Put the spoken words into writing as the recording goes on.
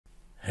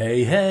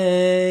Hey,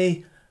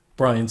 hey!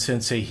 Brian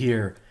Sensei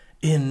here.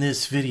 In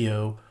this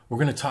video, we're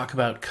going to talk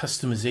about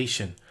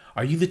customization.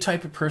 Are you the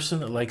type of person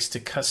that likes to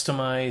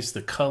customize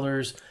the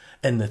colors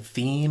and the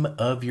theme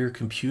of your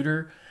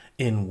computer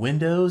in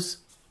Windows?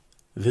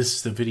 This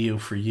is the video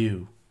for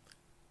you.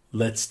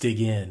 Let's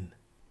dig in.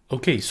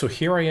 Okay, so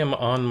here I am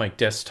on my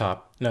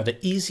desktop. Now,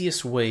 the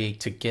easiest way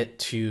to get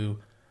to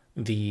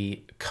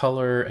the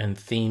color and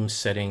theme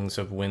settings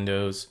of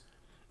Windows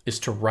is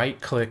to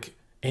right-click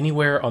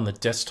anywhere on the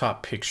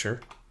desktop picture,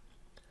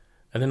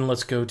 and then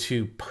let's go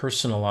to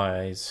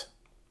Personalize.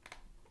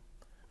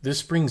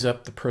 This brings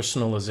up the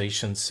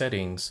personalization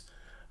settings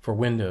for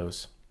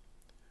Windows.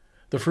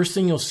 The first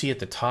thing you'll see at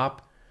the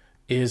top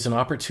is an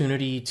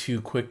opportunity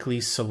to quickly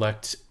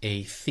select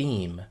a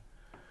theme.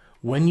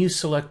 When you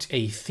select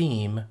a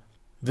theme,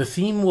 the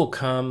theme will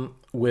come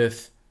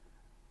with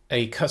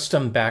a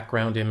custom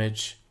background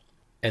image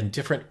and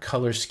different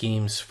color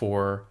schemes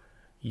for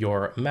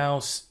your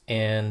mouse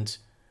and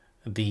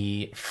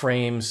the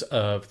frames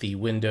of the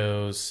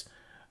windows,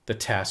 the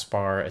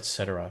taskbar,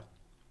 etc.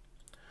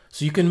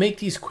 So you can make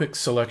these quick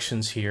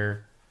selections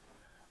here.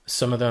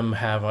 Some of them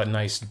have a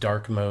nice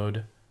dark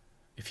mode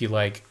if you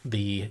like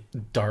the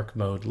dark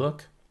mode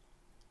look.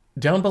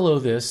 Down below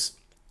this,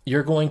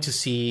 you're going to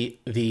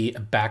see the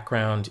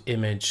background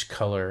image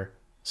color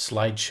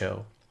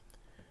slideshow.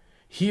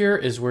 Here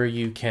is where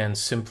you can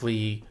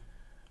simply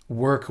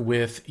work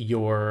with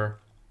your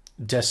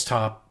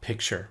desktop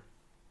picture.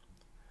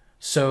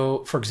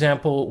 So, for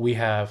example, we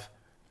have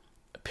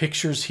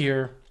pictures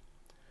here.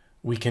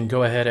 We can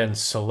go ahead and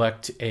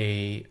select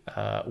a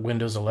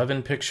Windows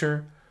 11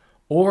 picture,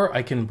 or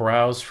I can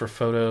browse for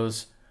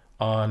photos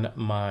on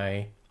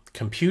my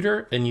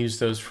computer and use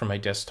those for my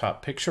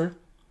desktop picture.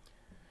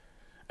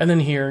 And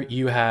then here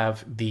you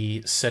have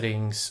the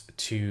settings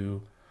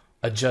to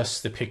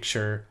adjust the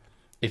picture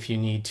if you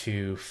need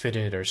to fit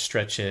it or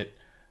stretch it,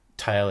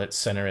 tile it,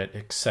 center it,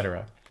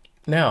 etc.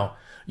 Now,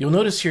 you'll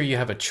notice here you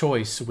have a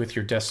choice with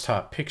your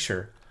desktop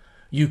picture.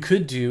 You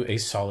could do a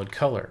solid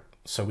color,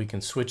 so we can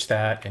switch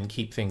that and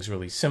keep things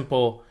really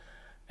simple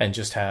and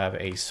just have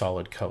a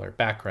solid color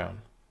background.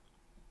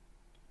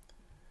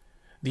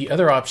 The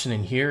other option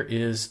in here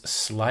is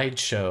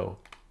slideshow.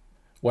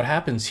 What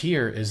happens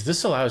here is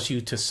this allows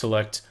you to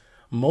select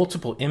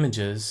multiple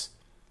images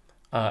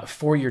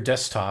for your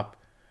desktop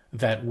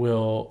that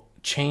will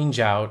change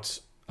out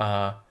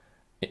on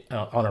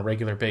a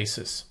regular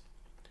basis.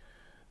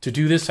 To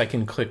do this, I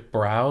can click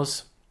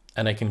Browse,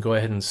 and I can go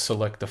ahead and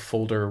select the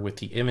folder with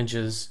the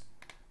images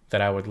that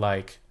I would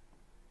like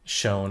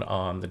shown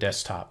on the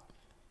desktop.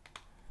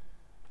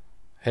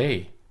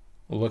 Hey,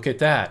 look at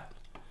that.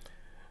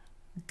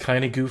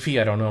 Kind of goofy.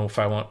 I don't know if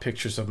I want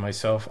pictures of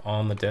myself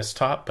on the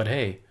desktop, but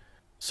hey.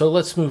 So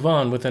let's move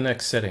on with the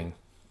next setting.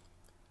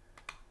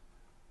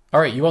 All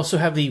right, you also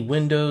have the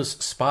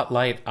Windows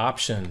Spotlight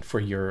option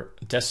for your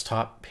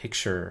desktop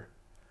picture.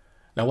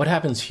 Now what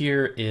happens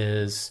here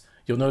is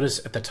you'll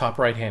notice at the top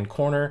right-hand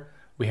corner,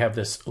 we have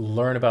this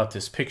Learn About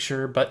This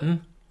Picture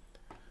button.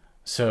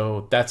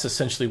 So that's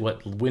essentially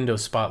what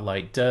Windows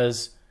Spotlight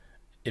does.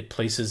 It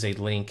places a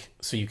link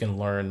so you can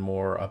learn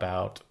more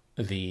about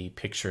the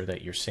picture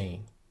that you're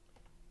seeing.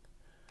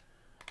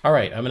 All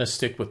right, I'm going to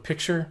stick with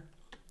picture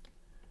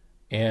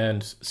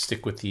and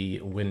stick with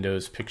the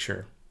Windows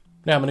picture.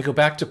 Now I'm going to go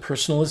back to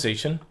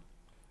personalization.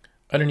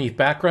 Underneath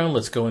background,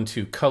 let's go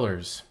into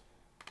colors.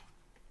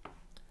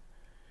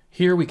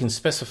 Here we can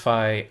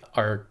specify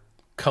our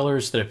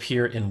colors that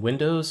appear in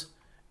Windows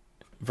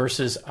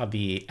versus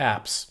the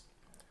apps.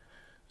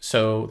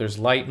 So there's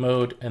light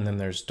mode, and then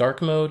there's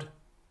dark mode,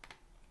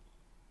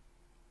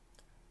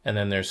 and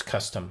then there's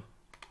custom.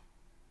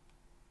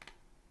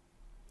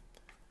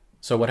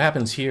 So what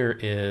happens here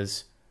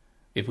is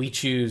if we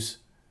choose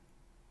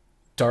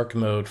dark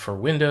mode for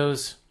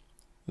Windows,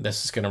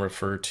 this is going to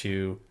refer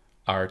to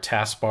our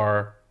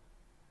taskbar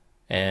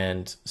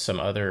and some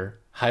other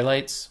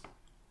highlights.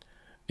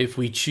 If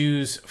we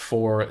choose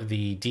for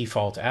the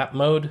default app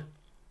mode,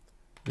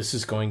 this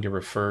is going to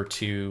refer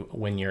to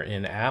when you're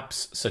in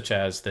apps, such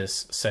as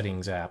this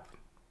Settings app.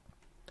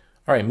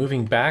 All right,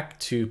 moving back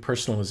to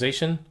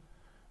personalization,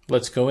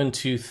 let's go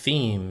into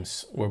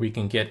themes where we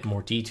can get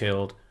more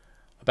detailed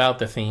about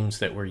the themes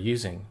that we're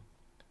using.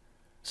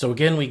 So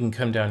again, we can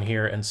come down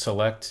here and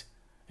select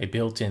a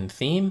built-in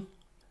theme.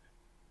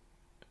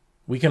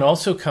 We can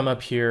also come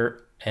up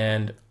here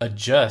and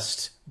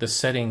adjust the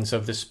settings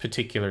of this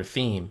particular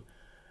theme.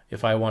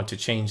 If I want to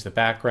change the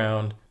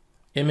background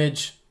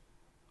image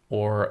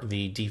or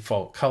the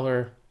default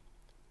color,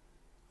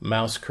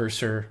 mouse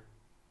cursor,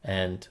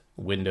 and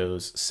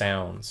Windows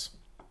sounds.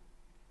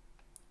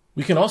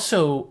 We can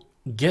also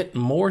get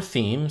more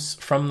themes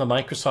from the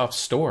Microsoft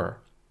Store.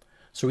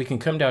 So we can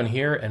come down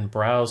here and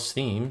browse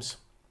themes,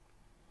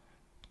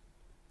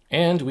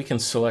 and we can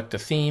select a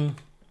theme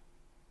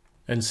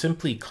and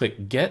simply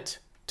click Get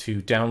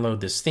to download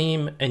this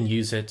theme and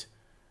use it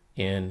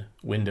in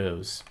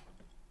Windows.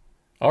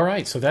 All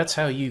right, so that's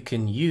how you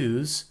can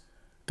use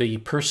the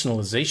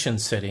personalization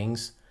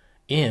settings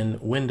in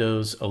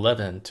Windows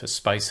 11 to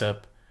spice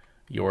up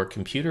your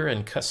computer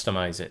and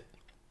customize it.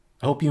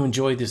 I hope you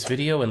enjoyed this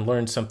video and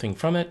learned something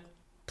from it.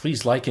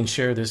 Please like and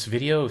share this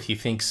video if you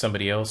think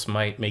somebody else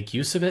might make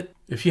use of it.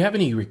 If you have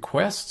any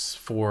requests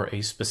for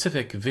a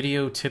specific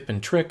video tip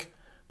and trick,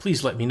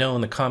 please let me know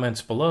in the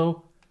comments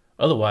below.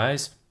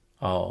 Otherwise,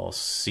 I'll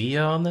see you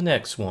on the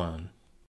next one.